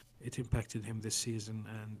 and it impacted him this season.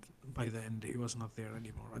 And by the end, he was not there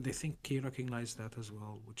anymore. And I think he recognized that as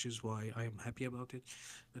well, which is why I am happy about it.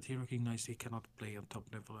 That he recognized he cannot play on top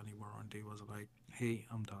level anymore, and he was like, "Hey,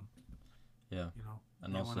 I'm done. Yeah, You know,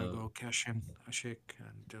 and I wanna also go cash in a check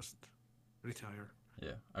and just retire."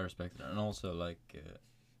 yeah, I respect it. And also like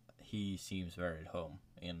he seems very at home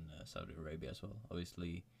in Saudi Arabia as well.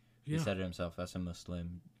 Obviously, he Yeah, said it himself as a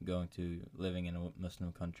Muslim going to living in a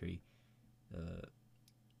Muslim country. Uh,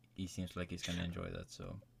 he seems like he's gonna enjoy that.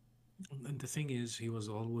 So and the thing is, he was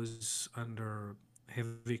always under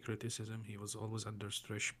heavy criticism. He was always under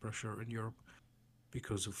stress pressure in Europe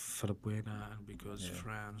because of Falabuena and because yeah,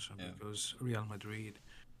 France and yeah, because Real Madrid.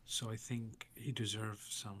 So I think he deserves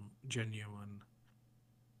some genuine,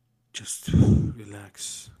 just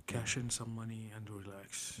relax, yeah, cash in some money and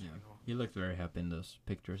relax. yeah. He looked very happy in those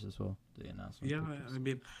pictures as well. The announcement Yeah,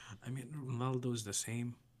 pictures. I mean, Ronaldo's the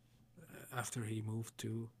same. After he moved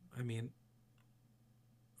to, I mean,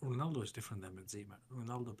 Ronaldo is different than Benzema.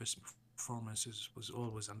 Ronaldo best performances was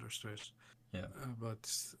always under stress, Yeah, but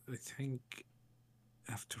I think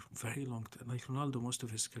after very long time, like Ronaldo, most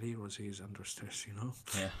of his career was he's under stress. You know,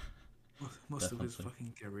 yeah, most of his definitely.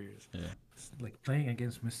 fucking careers. Yeah, Like playing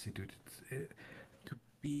against Messi, dude. To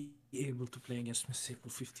be able to play against Messi for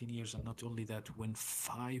 15 years and not only that, win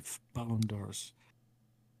 5 Ballon d'Ors,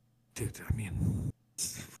 dude. I mean,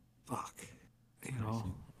 fuck. You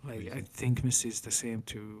know, crazy, like I crazy. think Messi is the same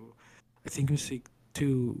too. I think Messi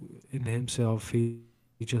too in himself. He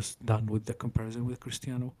just done with the comparison with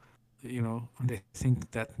Cristiano. You know, and I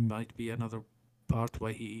think that might be another part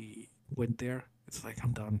why he went there. It's like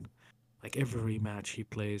I'm done. Like every match he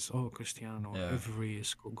plays, oh Cristiano, Yeah, every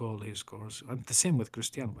goal he scores, and the same with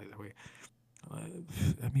Cristiano, by the way.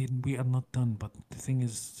 I mean, we are not done, but the thing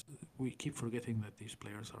is, we keep forgetting that these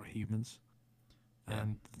players are humans, yeah,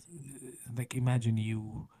 and like imagine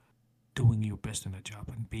you doing your best in a job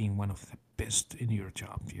and being one of the best in your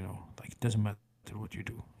job. You know, like it doesn't matter what you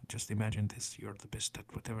do. Just imagine this: you're the best at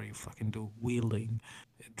whatever you fucking do, wheeling,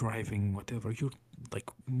 driving, whatever. You're like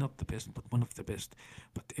not the best, but one of the best.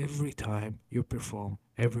 But every time you perform,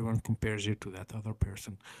 everyone compares you to that other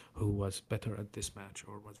person who was better at this match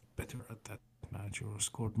or was better at that match or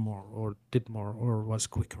scored more or did more or was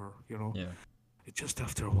quicker. You know, yeah, it's just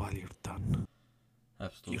after a while you're done. You're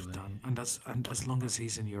absolutely. done. And as long as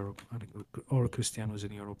he's in Europe or Cristiano's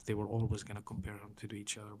in Europe, they were always gonna compare him to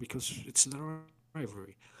each other because it's the rivalry.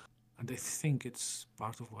 I mean, And I think it's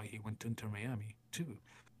part of why he went to Inter Miami too.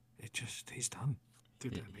 He's done.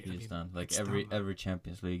 Dude, He's done. Like it's done, man. every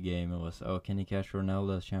Champions League game, it was, oh, can he catch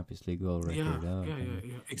Ronaldo's Champions League goal Yeah, record? Oh, yeah, can yeah, he?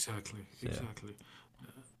 yeah. Exactly, So, yeah. exactly.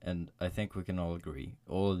 And I think we can all agree,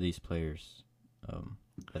 all of these players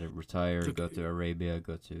that have retired, Look, go to Arabia,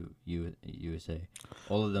 go to USA,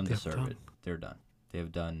 all of them they've deserve done, it. They're done. They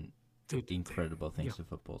have done dude. incredible Yeah, things to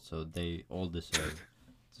football, so they all deserve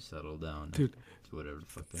to settle down and dude. do whatever the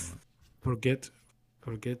fuck they want. Forget,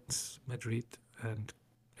 forget Madrid and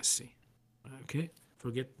Messi. Okay,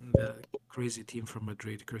 forget the crazy team from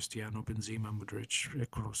Madrid: Cristiano, Benzema, Modric,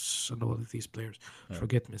 Kroos, and all of these players. Yeah.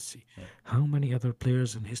 Forget Messi. Yeah. How many other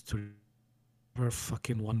players in history ever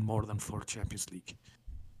fucking won more than 4 Champions League?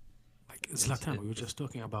 Like Zlatan, we were just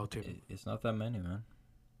talking about him. It's not that many, man.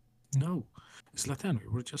 No, Zlatan, we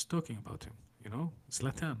were just talking about him.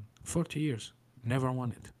 Zlatan, 40 years, never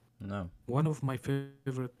won it. No. One of my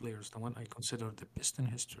favorite players, the one I consider the best in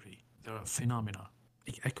history, the phenomena.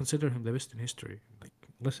 I consider him the best in history. Like,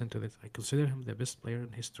 listen to this. I consider him the best player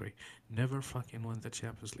in history. Never fucking won the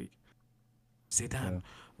Champions League. Zidane,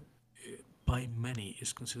 by many,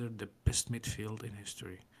 is considered the best midfield in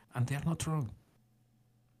history. And they're not wrong.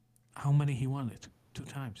 How many he won it? 2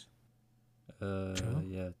 times. Two?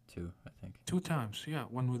 Yeah, 2, I think. 2 times, yeah.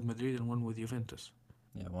 One with Madrid and one with Juventus.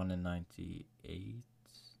 Yeah, 1 in 98,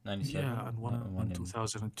 97. Yeah, and one one in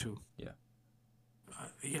 2002. Yeah.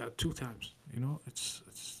 Yeah, 2 times.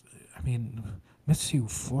 I mean, Messi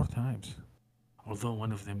 4 times. Although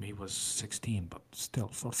one of them he was 16, but still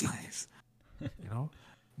 4 times.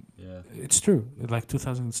 Yeah. It's true. Like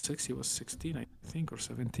 2006, he was 16, I think, or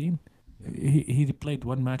 17. He played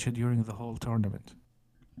one match during the whole tournament.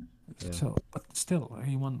 Yeah. So, but still,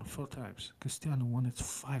 he won 4 times. Cristiano won it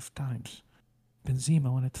 5 times.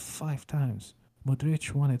 Benzema won it 5 times.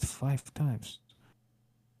 Modric won it 5 times.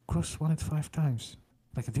 Kroos won it 5 times.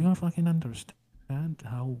 Like, do you fucking understand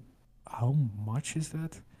how much is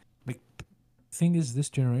that? Like, thing is, this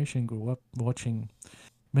generation grew up watching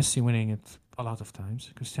Messi winning it a lot of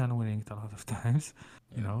times, Cristiano winning it a lot of times,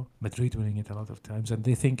 Madrid winning it a lot of times, and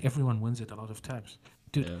they think everyone wins it a lot of times.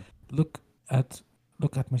 Dude, Yeah. look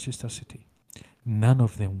at Manchester City. None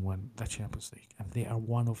of them won the Champions League, and they are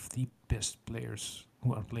one of the best players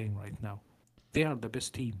who are playing right now. They are the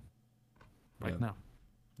best team right now.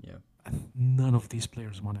 Yeah. And none of these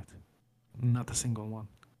players won it. Not a single one.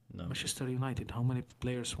 No. Manchester United, how many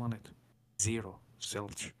players won it? 0.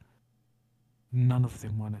 Zilch. None of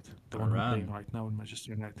them won it. The one who's playing right now in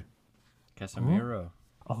Manchester United. Casemiro.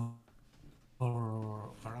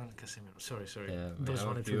 Or Varane, Casemiro. Sorry. Yeah, those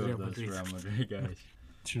won it for Real Madrid. Real Madrid guys.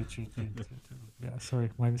 True. Yeah, sorry,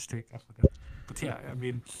 my mistake. I forgot. But yeah, I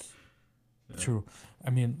mean, true. I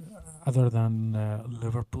mean, other than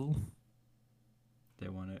Liverpool, they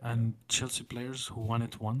won it. And Chelsea players who won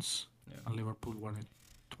it once, and Liverpool won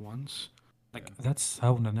it once. Like, that's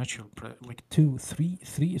how the natural, like 2, 3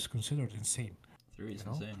 is considered insane. 3 is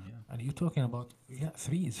insane, yeah. And you're talking about,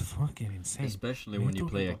 3 is fucking insane. Especially when you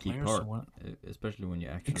play a key part. Especially when you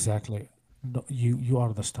actually... Exactly. No, you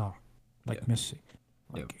are the star. Like Messi.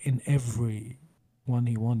 Like, in every one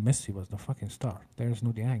he won, Messi was the fucking star. There's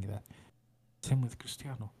no denying that. Same with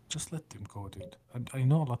Cristiano. Just let them go, dude. And I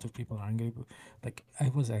know a lot of people are angry, but, like, I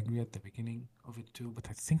was angry at the beginning of it too, but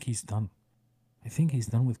I think he's done. I think he's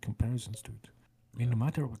done with comparisons, dude. I mean, no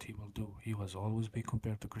matter what he will do, he will always be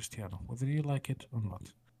compared to Cristiano, whether you like it or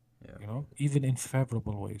not. Yeah. Even in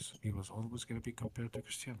favorable ways, he was always going to be compared to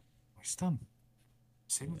Cristiano. He's done.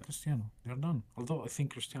 Same with Cristiano. They're done. Although I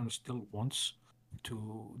think Cristiano still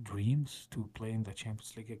dreams to play in the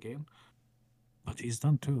Champions League again, but he's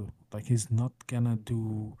done too. Like, he's not gonna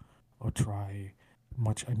do or try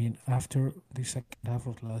much. I mean, after the second half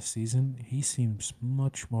of last season, he seems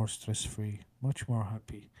much more stress-free, much more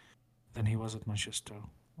happy than he was at Manchester,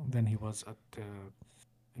 than he was at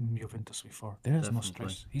Juventus before. There is no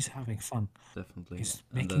stress. He's having fun. Definitely. He's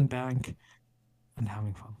making bank and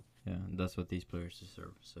having fun. Yeah, and that's what these players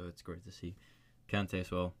deserve. So it's great to see. Kante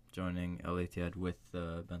as well, joining Al Ittihad with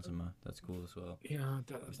Benzema. That's cool as well. Yeah,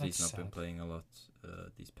 that's he's not sad. been playing a lot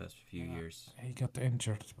these past few years. He got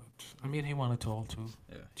injured, but I mean, he won it all too.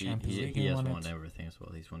 Yeah, Champions League, he has won everything as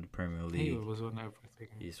well. He's won the Premier League. He was on everything.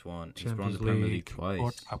 He's won the Champions Premier League League, twice.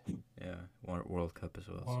 World Cup. Yeah, World Cup as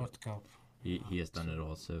well. World Cup. He has done it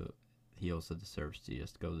all, so he also deserves to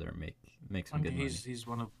just go there and make some good money.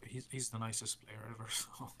 He's the nicest player ever. So.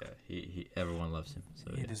 Yeah, he everyone loves him.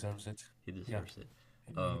 So he deserves it. He deserves it.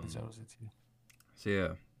 He deserves it. Yeah. So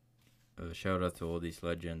yeah, shout out to all these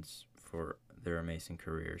legends for their amazing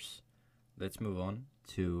careers. Let's move on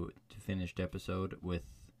to finish the episode with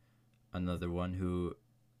another one who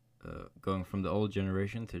going from the old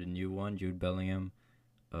generation to the new one, Jude Bellingham,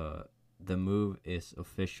 the move is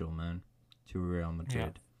official, man, to Real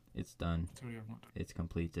Madrid. It's done. To Real Madrid. It's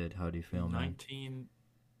completed. How do you feel, man?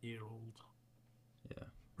 19-year-old. Yeah.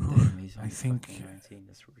 Damn, he's only I think. fucking 19.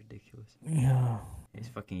 That's ridiculous. Yeah. He's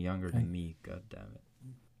fucking younger than me. God damn it.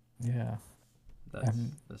 Yeah.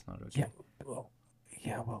 That's not okay. Well,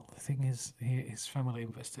 the thing is, his family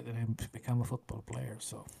invested in him to become a football player,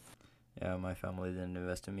 so. Yeah, my family didn't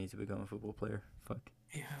invest in me to become a football player. Fuck.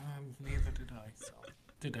 Yeah, neither did I. So,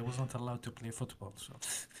 dude, I was not allowed to play football, so.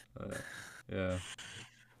 Yeah.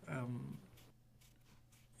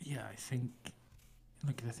 Yeah, I think.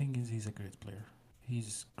 Look, the thing is, he's a great player.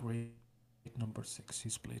 He's great number 6.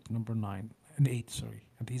 He's played number 9 and 8, sorry,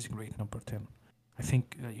 and he's great number 10. I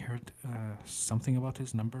think I heard something about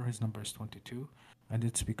his number. His number is 22, and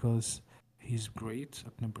it's because he's great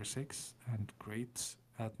at number 6 and great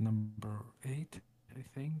at number 8, I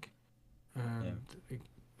think. And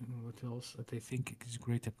what else? I think he's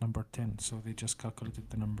great at number 10, so they just calculated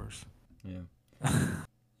the numbers. Yeah.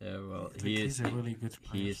 Yeah, well, he's a really good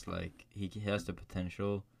player. He is like, he has the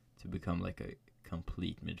potential to become like a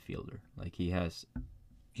complete midfielder. Like, he has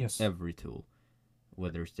every tool,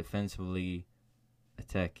 whether it's defensively,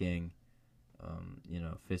 attacking,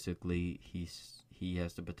 physically. He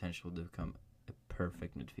has the potential to become a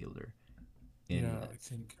perfect midfielder. I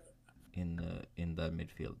think in that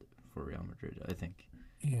midfield for Real Madrid. I think.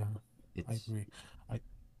 Yeah, I agree.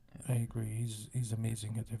 I agree. He's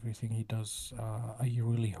amazing at everything he does. I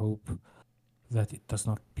really hope that it does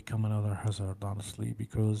not become another Hazard, honestly,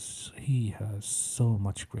 because he has so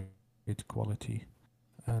much great quality,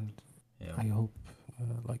 and I hope,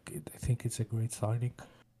 I think it's a great signing.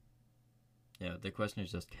 Yeah, the question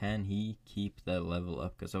is just, can he keep that level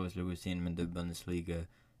up? Because obviously we've seen him in the Bundesliga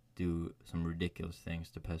do some ridiculous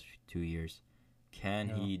things the past 2 years. Can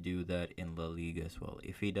he do that in La Liga as well?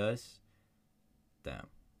 If he does, damn.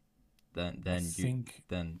 Then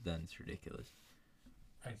it's ridiculous.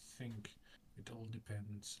 I think it all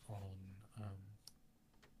depends on.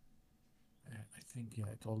 I think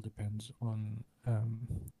it all depends on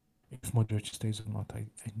if Modric stays or not. I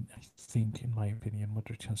think, in my opinion,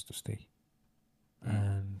 Modric has to stay,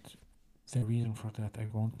 and the reason for that, I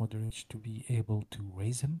want Modric to be able to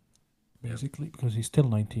raise him, basically, because he's still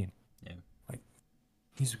 19. Yeah.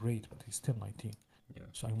 He's great, but he's still 19. Yeah.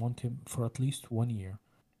 So I want him for at least 1 year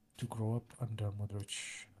to grow up under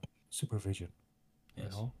Modric supervision. Yes.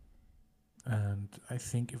 You know? And I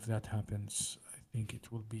think if that happens, I think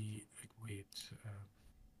it will be a great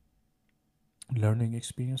learning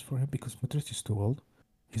experience for him, because Modric is too old.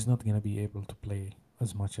 He's not going to be able to play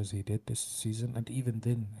as much as he did this season. And even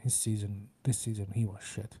then, this season, he was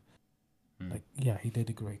shit. He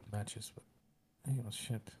did great matches, but he was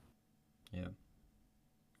shit. Yeah.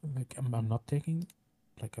 I'm not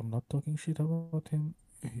talking shit about him.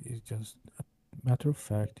 It's just a matter of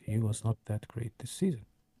fact, he was not that great this season.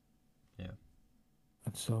 Yeah.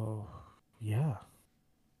 And so,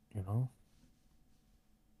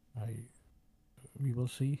 we will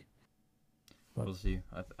see. But we'll see.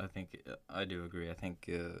 I think I do agree. I think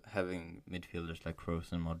having midfielders like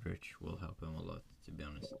Kroos and Modric will help him a lot, to be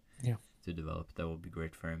honest. Yeah. To develop, that will be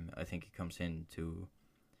great for him. I think he comes into,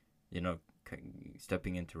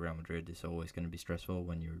 stepping into Real Madrid is always going to be stressful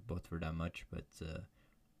when you're both for that much, but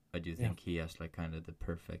I do think he has kind of the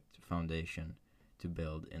perfect foundation to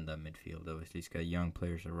build in that midfield. Obviously, he's got young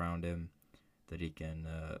players around him that he can,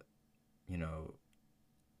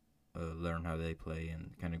 learn how they play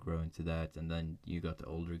and kind of grow into that. And then you got the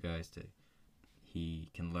older guys that he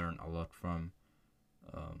can learn a lot from.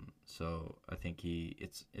 So I think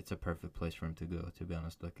it's a perfect place for him to go, to be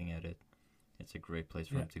honest. Looking at it, it's a great place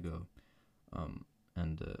for him to go.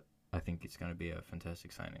 And I think it's going to be a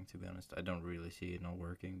fantastic signing, to be honest. I don't really see it not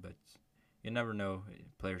working, but you never know.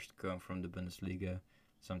 Players going from the Bundesliga,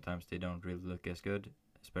 sometimes they don't really look as good,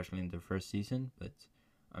 especially in their first season, but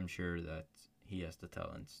I'm sure that he has the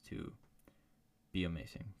talents to be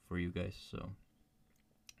amazing for you guys. So,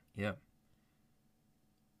 yeah.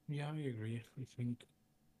 Yeah, I agree. I think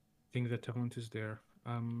the talent is there.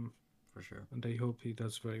 For sure. And I hope he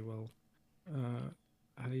does very well.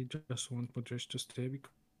 I just want Modric to stay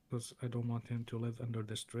because I don't want him to live under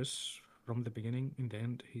the stress from the beginning. In the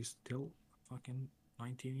end, he's still a fucking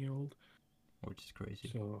 19-year-old. Which is crazy.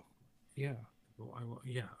 So, yeah. Well,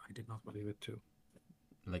 I did not believe it too.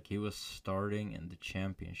 Like, he was starting in the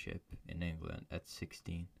championship in England at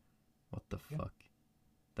 16. What the fuck?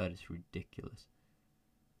 That is ridiculous.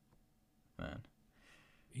 Man.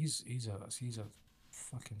 He's a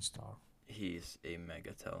fucking star. He's a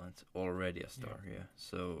mega talent. Already a star, yeah.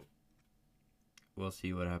 So, we'll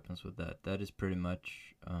see what happens with that. That is pretty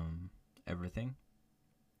much everything.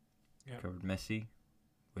 Yeah. Covered Messi.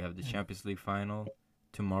 We have the Mm. Champions League final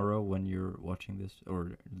tomorrow when you're watching this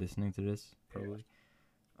or listening to this, probably.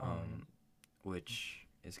 Which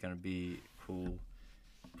is gonna be cool.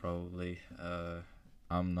 Probably.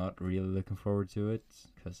 I'm not really looking forward to it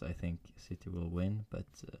because I think City will win, but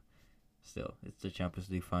still, it's the Champions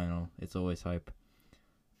League final. It's always hype.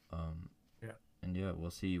 Yeah. And yeah, we'll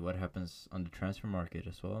see what happens on the transfer market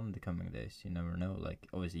as well in the coming days. You never know. Like,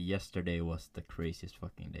 obviously, yesterday was the craziest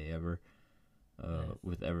fucking day ever.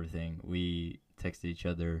 With everything, we texted each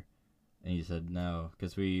other, and you said no,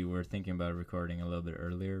 because we were thinking about recording a little bit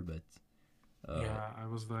earlier, but Yeah, I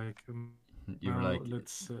was like, you were no, like,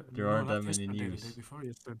 let's. there No, aren't not that many yesterday. The day news. before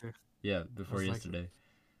yesterday. Yeah, I before was like, yesterday.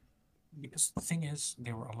 because the thing is,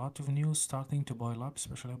 there were a lot of news starting to boil up,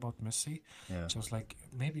 especially about Messi. Yeah, So I was like,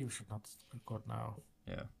 maybe we should not record now.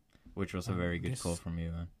 yeah, which was a very good call from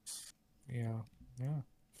you, man. Yeah, yeah,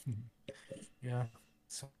 yeah.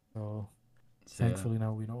 So So thankfully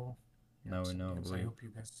now we know. now we know. Games. I hope you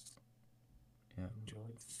guys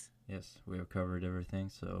enjoyed. Yes, we have covered everything.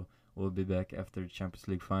 So we'll be back after the Champions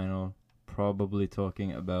League final, probably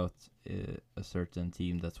talking about a certain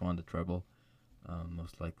team that's won the treble,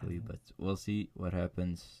 most likely. Mhm. But we'll see what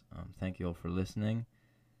happens. Thank you all for listening,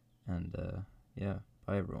 and yeah,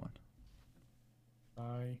 bye everyone.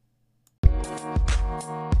 Bye.